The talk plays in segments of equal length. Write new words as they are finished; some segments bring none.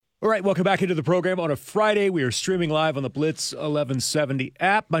All right, welcome back into the program on a Friday. We are streaming live on the Blitz 1170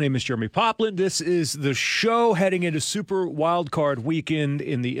 app. My name is Jeremy Popland. This is the show heading into Super Wildcard Weekend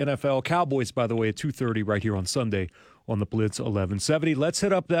in the NFL. Cowboys, by the way, at 2:30 right here on Sunday on the Blitz 1170. Let's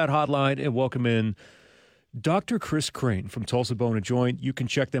hit up that hotline and welcome in Dr. Chris Crane from Tulsa Bone and Joint. You can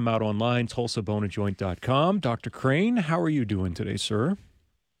check them out online, tulsaboneandjoint.com. Dr. Crane, how are you doing today, sir?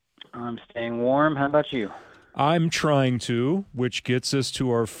 I'm staying warm. How about you? I'm trying to, which gets us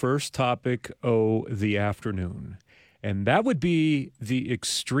to our first topic of the afternoon. And that would be the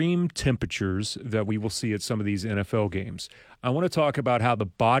extreme temperatures that we will see at some of these NFL games. I want to talk about how the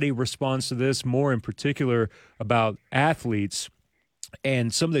body responds to this, more in particular about athletes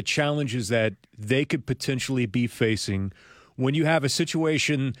and some of the challenges that they could potentially be facing when you have a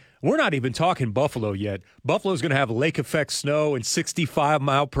situation. We're not even talking Buffalo yet. Buffalo's going to have lake effect snow and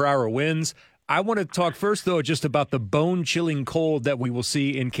 65-mile-per-hour winds. I want to talk first, though, just about the bone-chilling cold that we will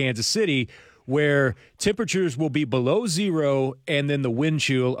see in Kansas City, where temperatures will be below zero and then the wind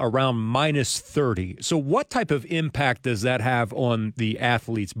chill around minus 30. So what type of impact does that have on the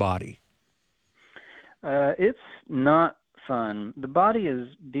athlete's body? It's not fun. The body is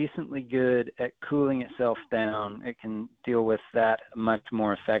decently good at cooling itself down. It can deal with that much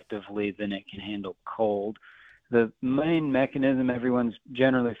more effectively than it can handle cold. The main mechanism everyone's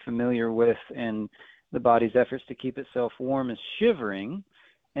generally familiar with in the body's efforts to keep itself warm is shivering,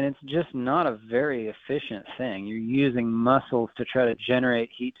 and it's just not a very efficient thing. You're using muscles to try to generate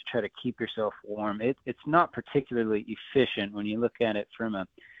heat to try to keep yourself warm. It's not particularly efficient when you look at it from a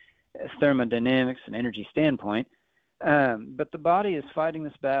thermodynamics and energy standpoint, but the body is fighting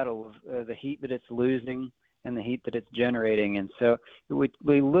this battle of the heat that it's losing and the heat that it's generating. And so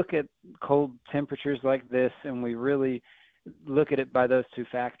we look at cold temperatures like this, and we really look at it by those two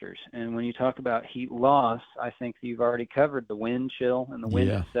factors. And when you talk about heat loss, I think you've already covered the wind chill and the wind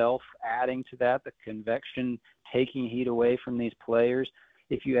itself, adding to that, the convection taking heat away from these players.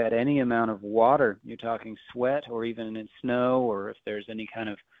 If you add any amount of water, you're talking sweat or even in snow, or if there's any kind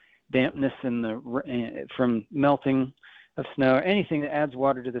of dampness from melting of snow, or anything that adds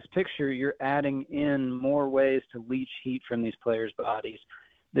water to this picture, you're adding in more ways to leach heat from these players' bodies.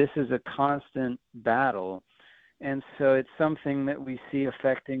 This is a constant battle. And so it's something that we see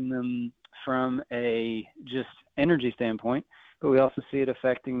affecting them from a just energy standpoint, but we also see it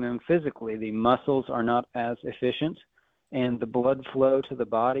affecting them physically. The muscles are not as efficient, and the blood flow to the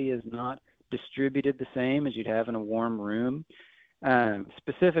body is not distributed the same as you'd have in a warm room.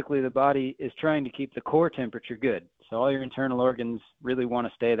 Specifically, the body is trying to keep the core temperature good. So all your internal organs really want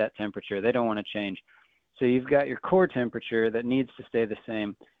to stay that temperature. They don't want to change. So you've got your core temperature that needs to stay the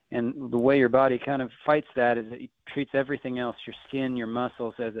same. And the way your body kind of fights that is that it treats everything else, your skin, your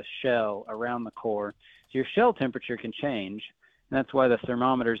muscles, as a shell around the core. So your shell temperature can change. And that's why the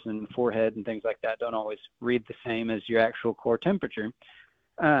thermometers in the forehead and things like that don't always read the same as your actual core temperature.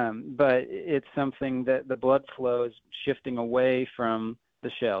 But it's something that the blood flow is shifting away from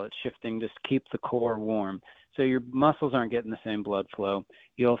the shell. It's shifting just to keep the core warm. So your muscles aren't getting the same blood flow.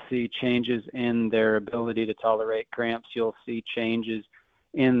 You'll see changes in their ability to tolerate cramps. You'll see changes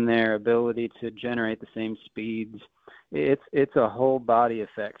in their ability to generate the same speeds. It's a whole body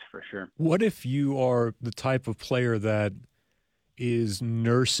effect for sure. What if you are the type of player that is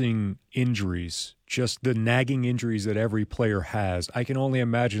nursing injuries, just the nagging injuries that every player has? I can only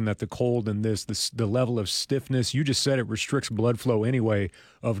imagine that the cold and the level of stiffness, you just said it restricts blood flow anyway,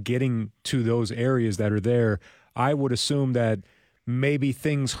 of getting to those areas that are there. I would assume that maybe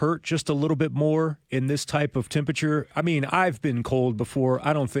things hurt just a little bit more in this type of temperature. I mean, I've been cold before.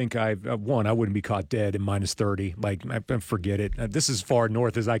 I don't think I wouldn't be caught dead in minus 30. Like, forget it. This is as far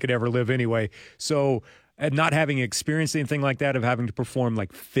north as I could ever live anyway. So, and not having experienced anything like that, of having to perform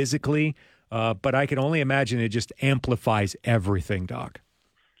like physically, but I can only imagine it just amplifies everything, Doc.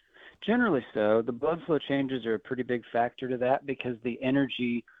 Generally so. The blood flow changes are a pretty big factor to that because the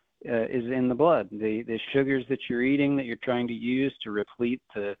energy is in the blood. The sugars that you're eating, that you're trying to use to replete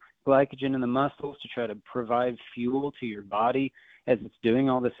the glycogen in the muscles to try to provide fuel to your body as it's doing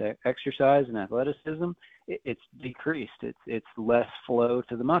all this exercise and athleticism, it's decreased. It's less flow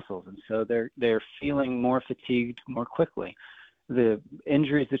to the muscles, and so they're feeling more fatigued more quickly. The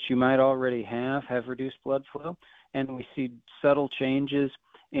injuries that you might already have reduced blood flow, and we see subtle changes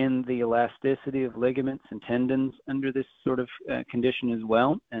in the elasticity of ligaments and tendons under this sort of condition as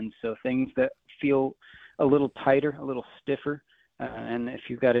well. And so things that feel a little tighter, a little stiffer, and if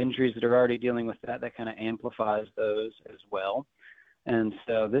you've got injuries that are already dealing with that, that kind of amplifies those as well. And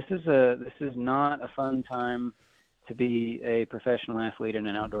so this is not a fun time to be a professional athlete in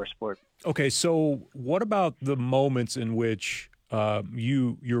an outdoor sport. Okay, so what about the moments in which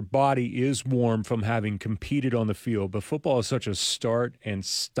your body is warm from having competed on the field, but football is such a start and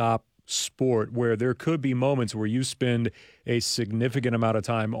stop sport where there could be moments where you spend a significant amount of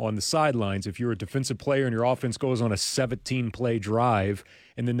time on the sidelines. If you're a defensive player and your offense goes on a 17-play drive,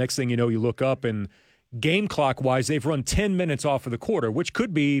 and the next thing you know, you look up and game clock-wise, they've run 10 minutes off of the quarter, which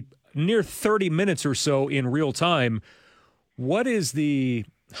could be near 30 minutes or so in real time. What's the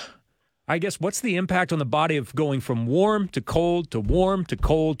impact on the body of going from warm to cold to warm to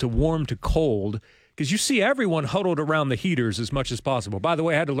cold to warm to cold? Because you see everyone huddled around the heaters as much as possible. By the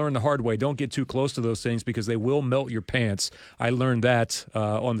way, I had to learn the hard way. Don't get too close to those things because they will melt your pants. I learned that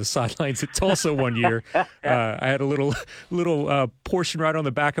on the sidelines at Tulsa one year. I had a little portion right on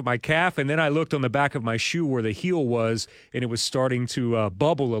the back of my calf, and then I looked on the back of my shoe where the heel was, and it was starting to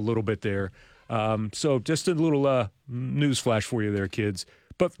bubble a little bit there. So just a little news flash for you there, kids.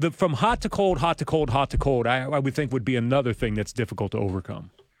 But from hot to cold, hot to cold, hot to cold, I would think would be another thing that's difficult to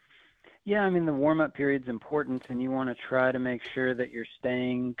overcome. Yeah, I mean, the warm-up period's important, and you want to try to make sure that you're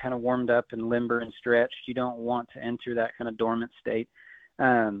staying kind of warmed up and limber and stretched. You don't want to enter that kind of dormant state.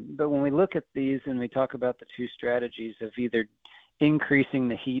 But when we look at these and we talk about the two strategies of either increasing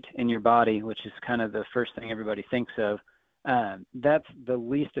the heat in your body, which is kind of the first thing everybody thinks of, that's the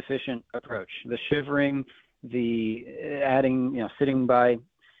least efficient approach. The shivering, the adding, sitting by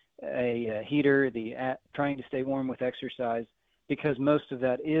a heater, trying to stay warm with exercise, because most of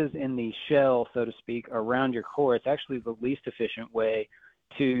that is in the shell, so to speak, around your core. It's actually the least efficient way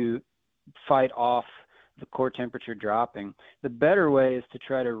to fight off the core temperature dropping. The better way is to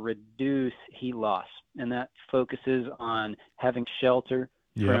try to reduce heat loss, and that focuses on having shelter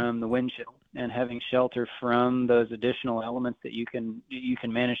from the wind chill and having shelter from those additional elements that you can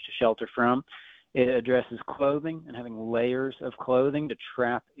manage to shelter from. It addresses clothing and having layers of clothing to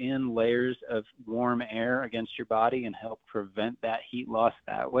trap in layers of warm air against your body and help prevent that heat loss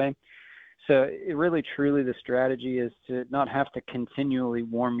that way. So it really, truly, the strategy is to not have to continually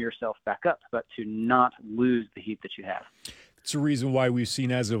warm yourself back up, but to not lose the heat that you have. It's a reason why we've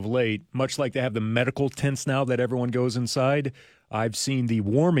seen as of late, much like they have the medical tents now that everyone goes inside, I've seen the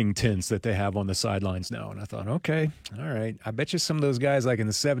warming tents that they have on the sidelines now. And I thought, okay, all right. I bet you some of those guys like in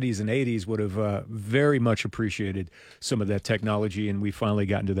the 70s and 80s would have very much appreciated some of that technology, and we finally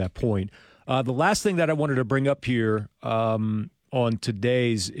gotten to that point. The last thing that I wanted to bring up here on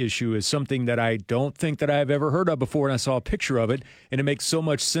today's issue is something that I don't think that I've ever heard of before, and I saw a picture of it, and it makes so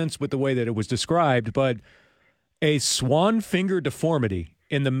much sense with the way that it was described, but a swan finger deformity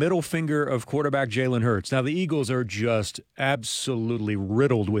in the middle finger of quarterback Jalen Hurts. Now, the Eagles are just absolutely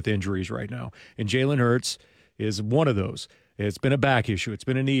riddled with injuries right now, and Jalen Hurts is one of those. It's been a back issue. It's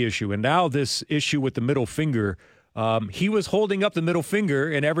been a knee issue, and now this issue with the middle finger. He was holding up the middle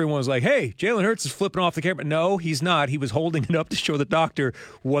finger, and everyone was like, hey, Jalen Hurts is flipping off the camera. No, he's not. He was holding it up to show the doctor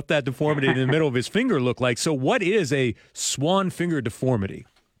what that deformity in the middle of his finger looked like. So what is a swan finger deformity?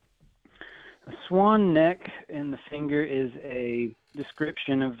 A swan neck in the finger is a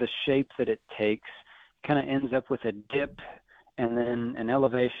description of the shape that it takes. Kind of ends up with a dip and then an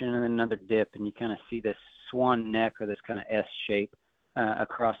elevation and then another dip, and you kind of see this swan neck or this kind of S shape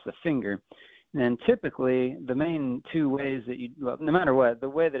across the finger. And typically, the main two ways that no matter what, the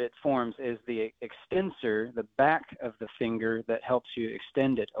way that it forms is the extensor, the back of the finger that helps you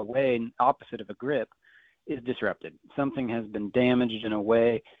extend it away, opposite of a grip, is disrupted. Something has been damaged in a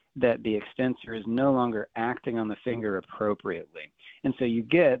way that the extensor is no longer acting on the finger appropriately. And so you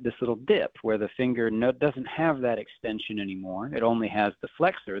get this little dip where the finger doesn't have that extension anymore. It only has the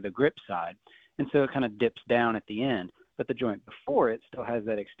flexor, the grip side. And so it kind of dips down at the end. But the joint before it still has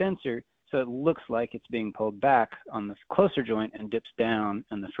that extensor, so it looks like it's being pulled back on the closer joint and dips down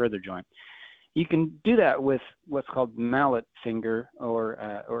on the further joint. You can do that with what's called mallet finger,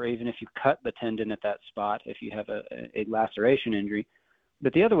 or even if you cut the tendon at that spot, if you have a laceration injury.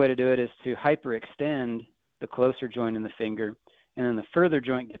 But the other way to do it is to hyperextend the closer joint in the finger, and then the further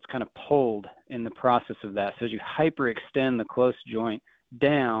joint gets kind of pulled in the process of that. So as you hyperextend the close joint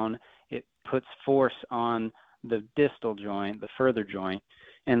down, it puts force on the distal joint, the further joint,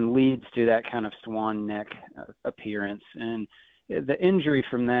 and leads to that kind of swan neck appearance. And the injury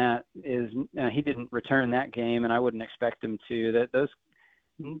from that is he didn't return that game, and I wouldn't expect him to. That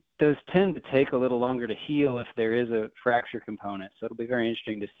those tend to take a little longer to heal if there is a fracture component. So it'll be very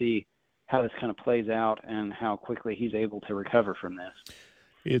interesting to see how this kind of plays out and how quickly he's able to recover from this.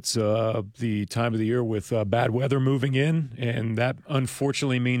 It's the time of the year with bad weather moving in, and that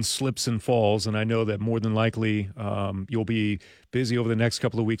unfortunately means slips and falls. And I know that more than likely you'll be busy over the next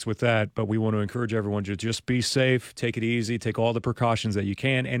couple of weeks with that, but we want to encourage everyone to just be safe, take it easy, take all the precautions that you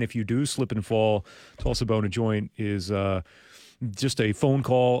can. And if you do slip and fall, Tulsa Bone and Joint is just a phone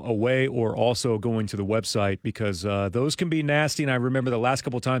call away, or also going to the website, because those can be nasty. And I remember the last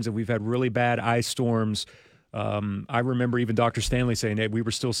couple of times that we've had really bad ice storms. I remember even Dr. Stanley saying that we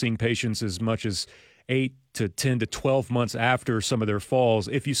were still seeing patients as much as 8 to 10 to 12 months after some of their falls.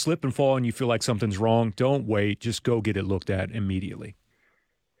 If you slip and fall and you feel like something's wrong, don't wait. Just go get it looked at immediately.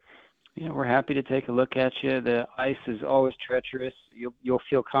 We're happy to take a look at you. The ice is always treacherous. You'll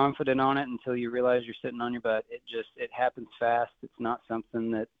feel confident on it until you realize you're sitting on your butt. It happens fast. It's not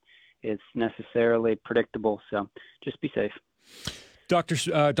something that is necessarily predictable. So just be safe.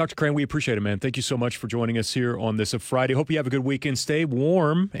 Dr. Crane, we appreciate it, man. Thank you so much for joining us here on this Friday. Hope you have a good weekend. Stay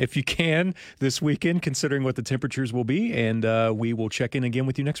warm if you can this weekend, considering what the temperatures will be. And we will check in again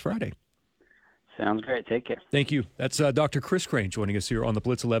with you next Friday. Sounds great. Take care. Thank you. That's Dr. Chris Crane joining us here on the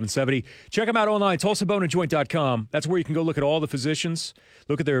Blitz 1170. Check him out online, TulsaBoneandJoint.com. That's where you can go look at all the physicians,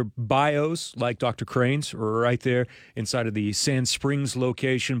 look at their bios, like Dr. Crane's, right there inside of the Sand Springs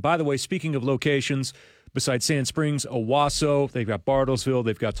location. By the way, speaking of locations, besides Sand Springs, Owasso, they've got Bartlesville,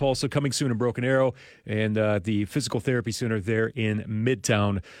 they've got Tulsa, coming soon in Broken Arrow, and the Physical Therapy Center there in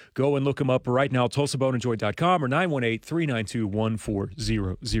Midtown. Go and look them up right now, TulsaBoneandJoint.com or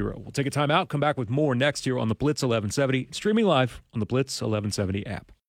 918-392-1400. We'll take a time out, come back with more next year on the Blitz 1170, streaming live on the Blitz 1170 app.